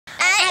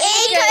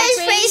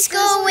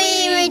Preschool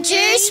we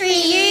reduce,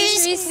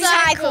 reuse,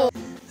 recycle.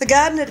 The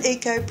garden at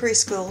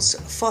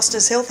ecopreschools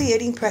fosters healthy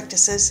eating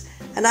practices,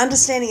 an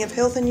understanding of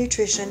health and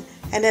nutrition,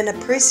 and an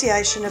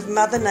appreciation of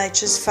Mother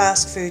Nature's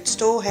fast food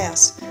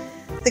storehouse.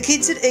 The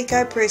kids at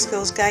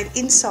ecopreschools gain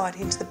insight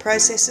into the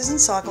processes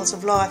and cycles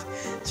of life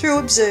through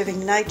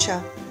observing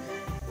nature.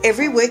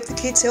 Every week the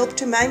kids help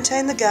to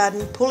maintain the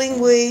garden,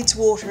 pulling weeds,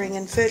 watering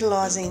and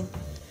fertilising.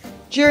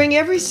 During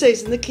every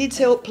season the kids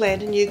help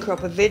plant a new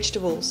crop of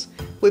vegetables.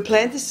 We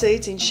plant the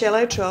seeds in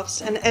shallow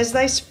troughs, and as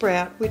they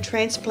sprout we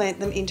transplant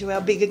them into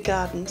our bigger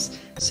gardens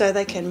so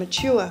they can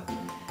mature.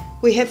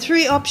 We have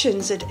 3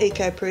 options at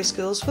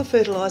ecopreschools for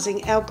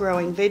fertilising our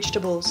growing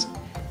vegetables.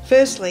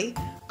 Firstly,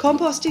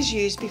 compost is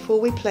used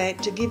before we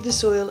plant to give the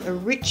soil a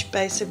rich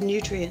base of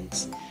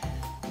nutrients.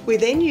 We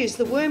then use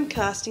the worm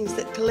castings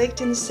that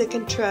collect in the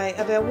second tray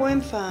of our worm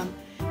farm.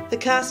 The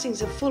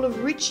castings are full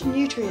of rich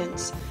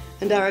nutrients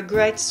and are a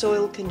great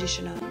soil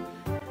conditioner.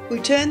 We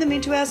turn them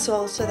into our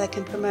soil so they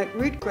can promote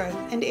root growth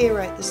and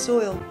aerate the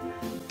soil,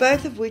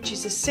 both of which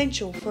is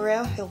essential for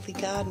our healthy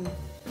garden.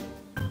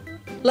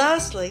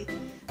 Lastly,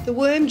 the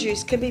worm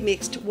juice can be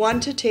mixed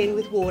 1 to 10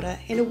 with water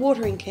in a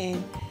watering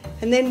can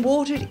and then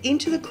watered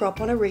into the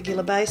crop on a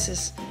regular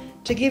basis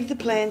to give the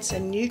plants a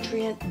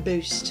nutrient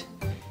boost.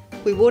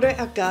 We water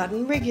our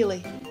garden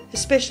regularly,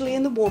 especially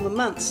in the warmer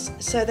months,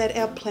 so that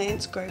our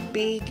plants grow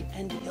big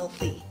and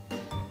healthy.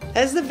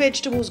 As the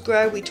vegetables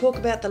grow, we talk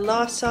about the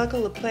life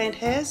cycle the plant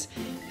has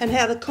and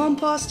how the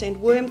compost and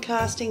worm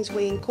castings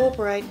we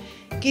incorporate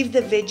give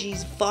the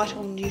veggies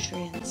vital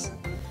nutrients.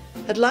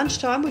 At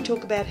lunchtime, we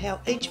talk about how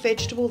each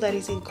vegetable that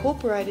is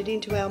incorporated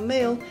into our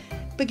meal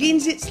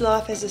begins its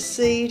life as a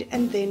seed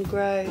and then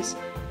grows,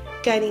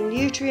 gaining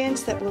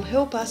nutrients that will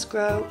help us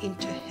grow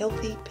into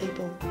healthy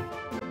people.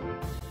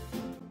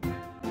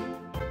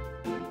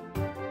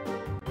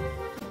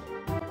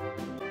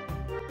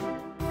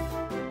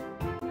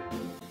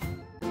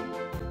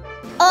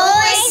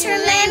 Always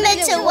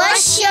remember to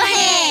wash your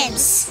hands.